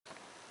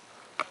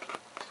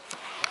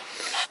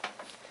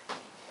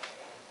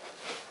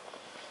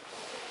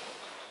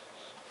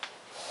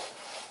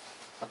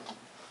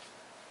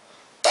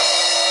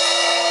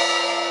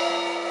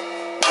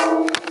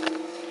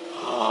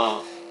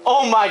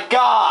my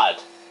God!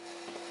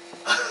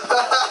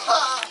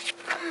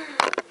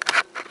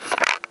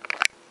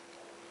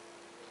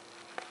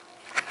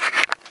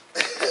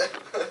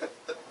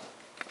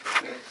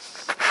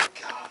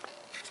 God.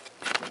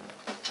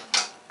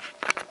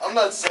 I'm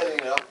not setting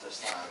it up this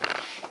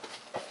time.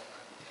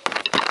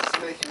 It's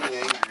making me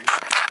angry.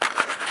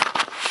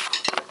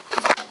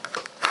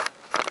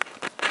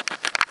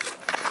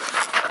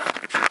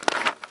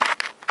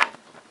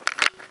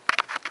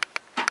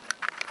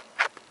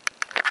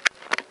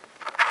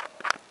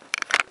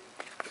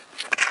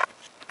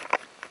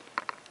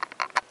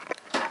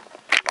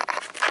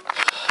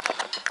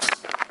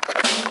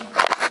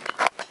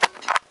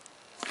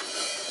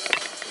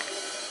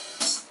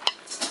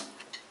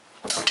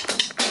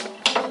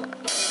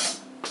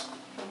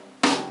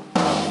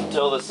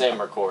 Still the same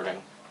recording.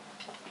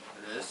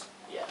 It is?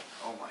 Yeah.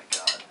 Oh my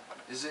God.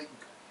 Is it?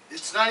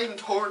 It's not even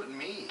toward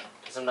me.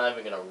 Because I'm not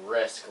even gonna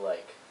risk,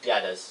 like... Yeah,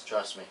 it is.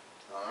 Trust me.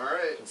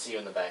 Alright. I can see you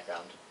in the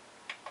background.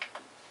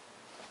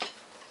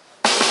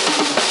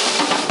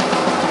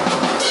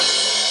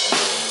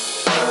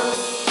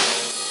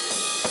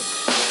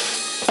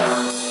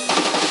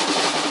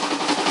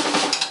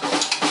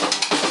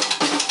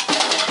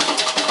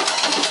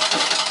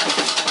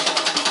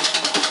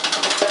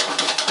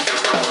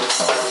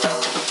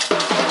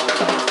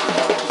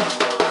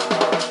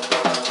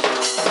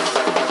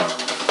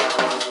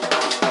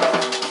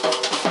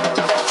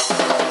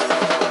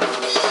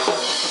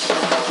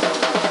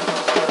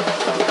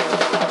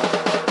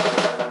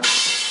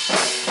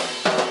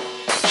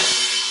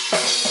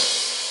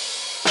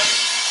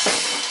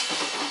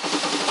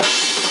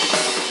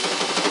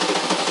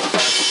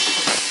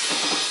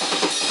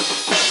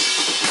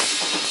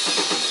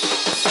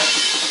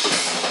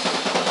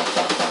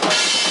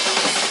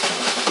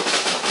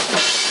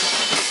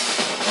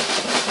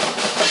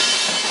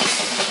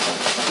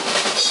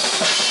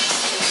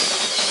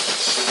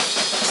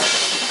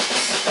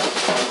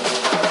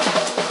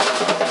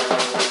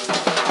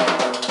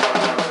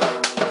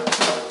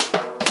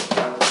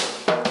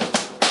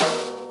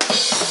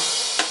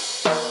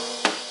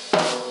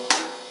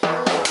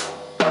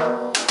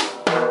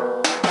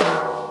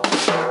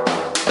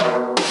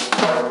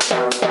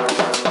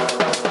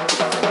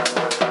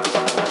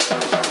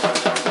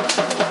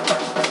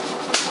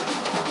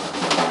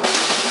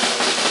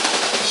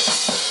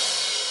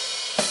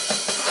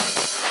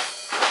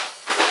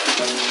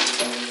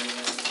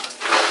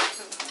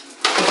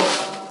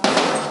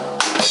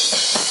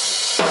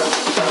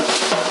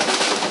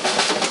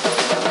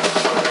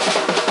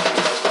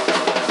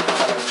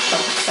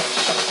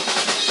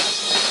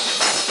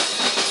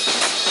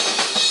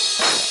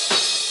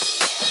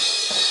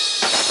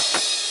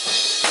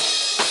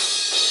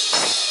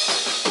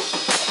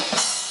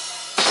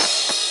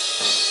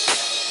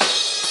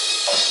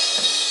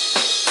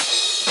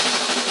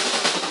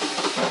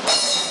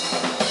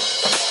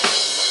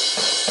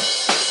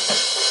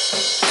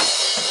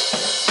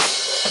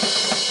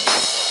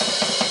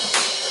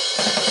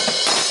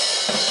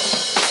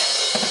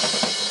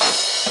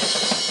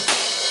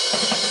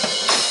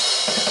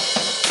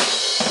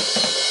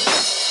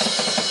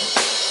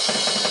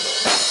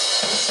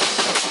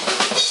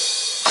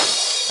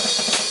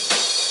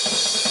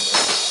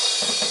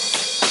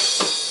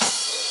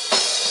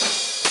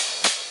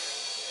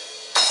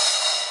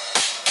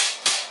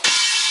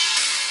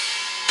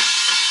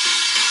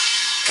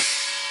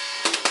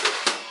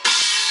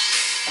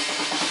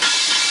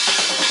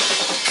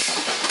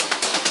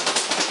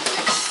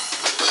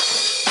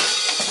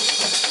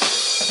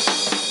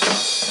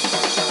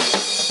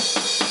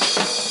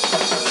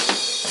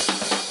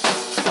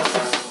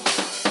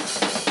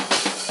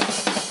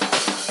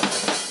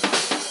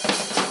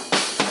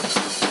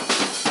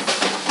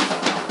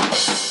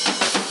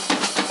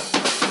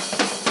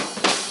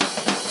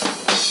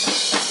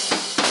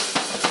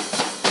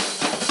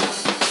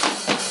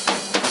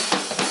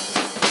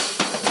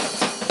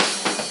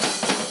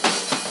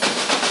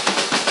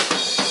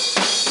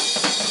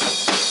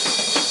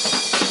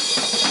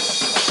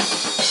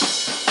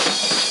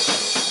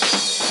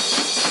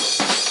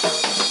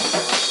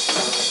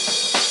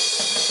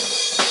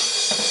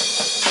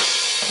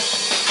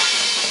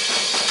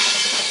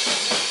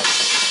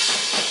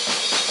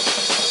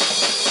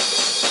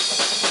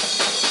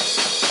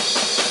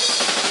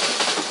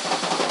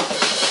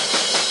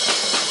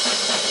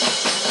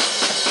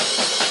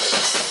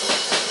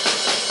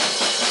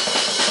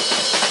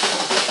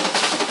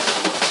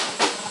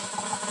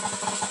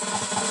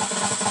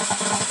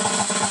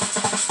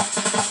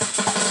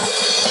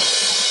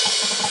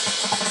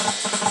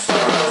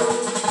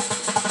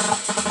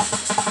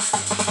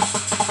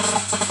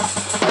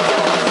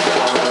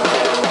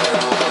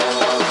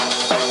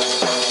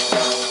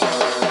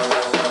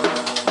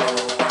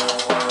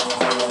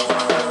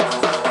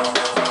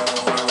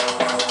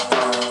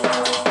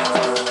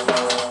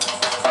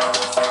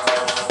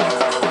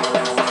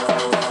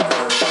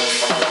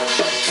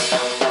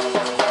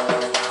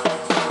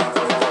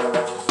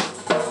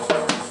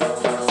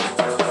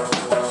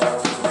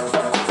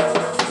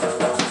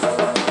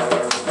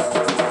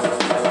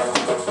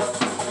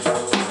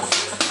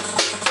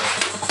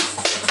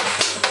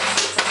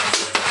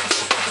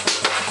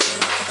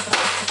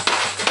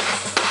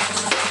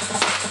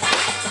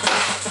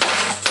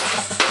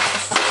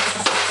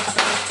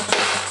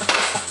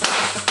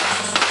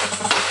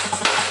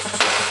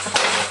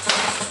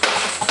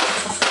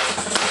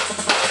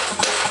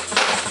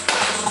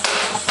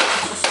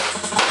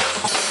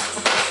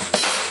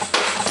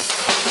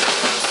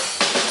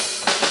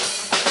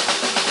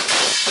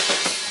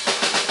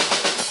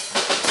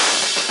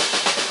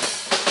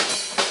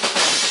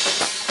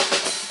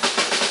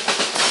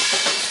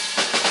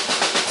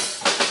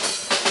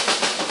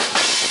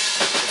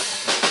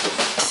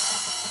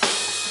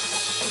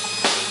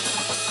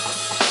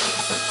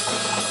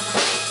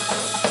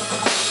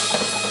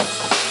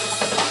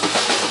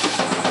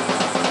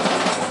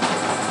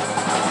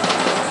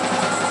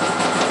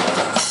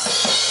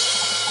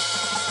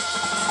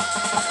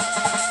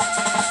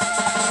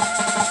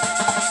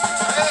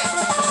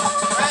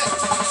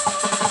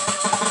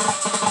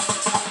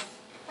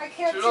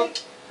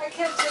 I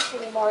can't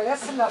take anymore.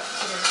 That's enough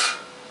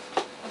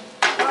today.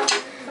 Well,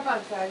 come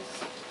on, guys.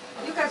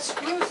 You got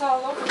screws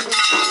all over you. You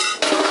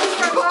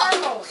got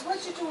marbles.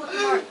 What'd you do with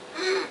marbles?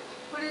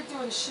 What are you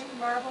doing, shooting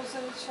marbles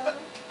at each other?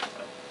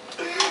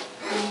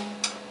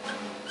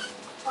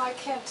 I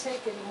can't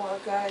take anymore,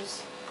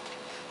 guys.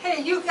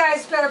 Hey, you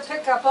guys better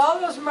pick up all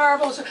those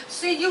marbles.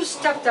 See, you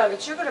stepped on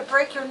it. You're going to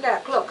break your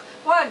neck. Look,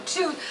 1,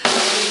 2.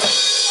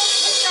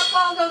 Pick up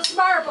all those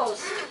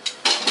marbles.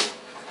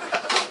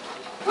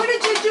 What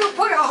did you do?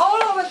 Put a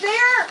hole over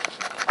there?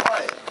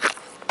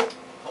 What?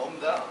 Calm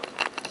down.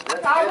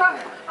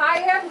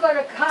 I am going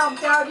to calm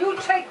down. You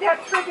take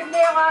that friggin'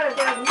 nail out of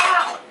there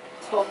now.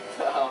 Calm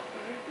down.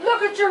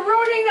 Look at you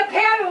ruining the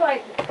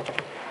paneling.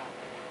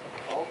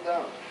 Calm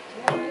down.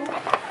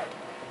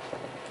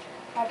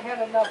 I've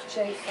had enough,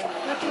 Jason.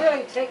 You're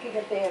really taking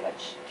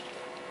advantage.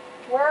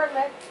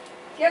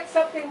 Get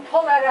something,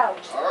 pull that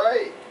out. All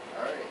right.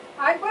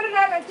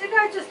 Didn't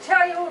I just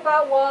tell you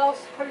about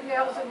walls, putting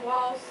nails in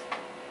walls?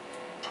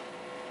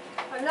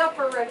 Enough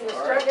already. You're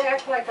starting to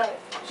act like a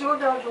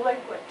juvenile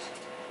delinquent.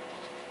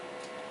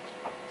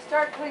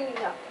 Start cleaning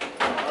up.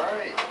 All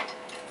right.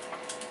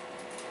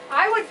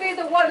 I would be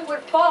the one who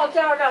would fall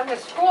down on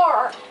this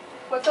floor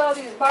with all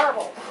these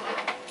marbles.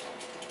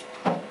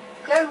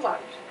 Then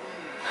what?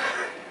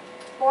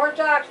 More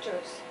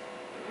doctors.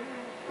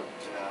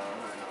 Yeah,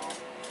 I know.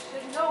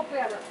 Should know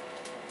better.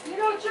 You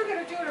know what you're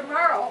going to do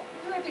tomorrow?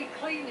 You're going to be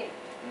cleaning.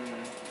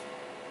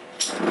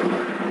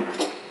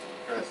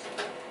 Chris.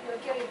 You're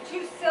getting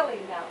too silly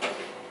now.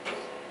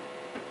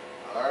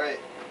 All right.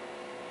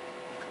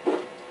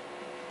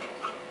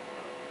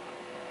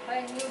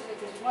 Playing music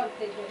is one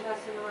thing, but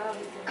messing around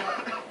is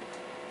another.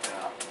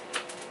 Yeah.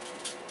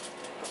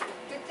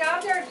 Get down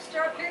there and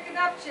start picking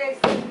up,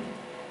 Jason.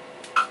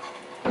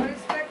 Don't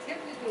expect him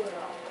to do it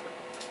all.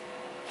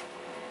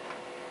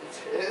 It's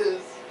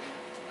his.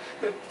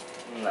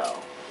 No.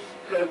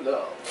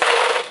 No.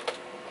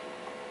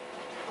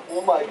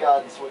 Oh my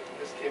God!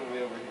 This came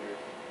way over here.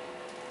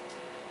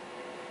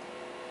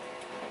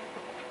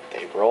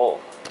 They roll.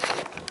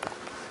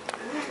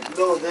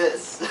 No,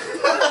 this. I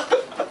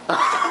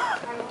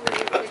don't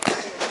really think it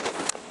is.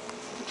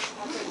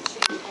 I'm going to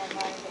change my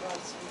mind about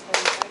some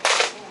things. I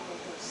can't handle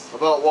this.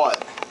 About what?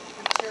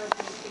 I'm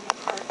terribly being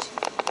apart.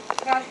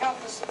 God help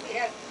us if we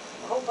had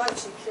a whole bunch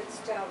of kids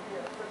down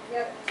here.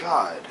 Forget it.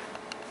 God.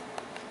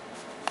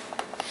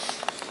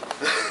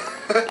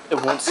 It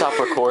won't stop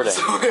recording.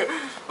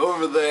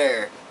 Over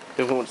there.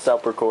 It won't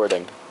stop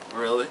recording.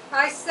 Really?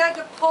 I said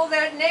to pull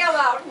that nail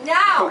out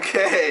now.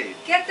 Okay.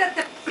 Get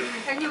that,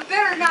 and you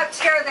better not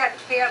tear that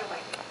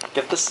paneling.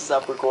 Get this to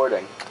stop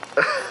recording.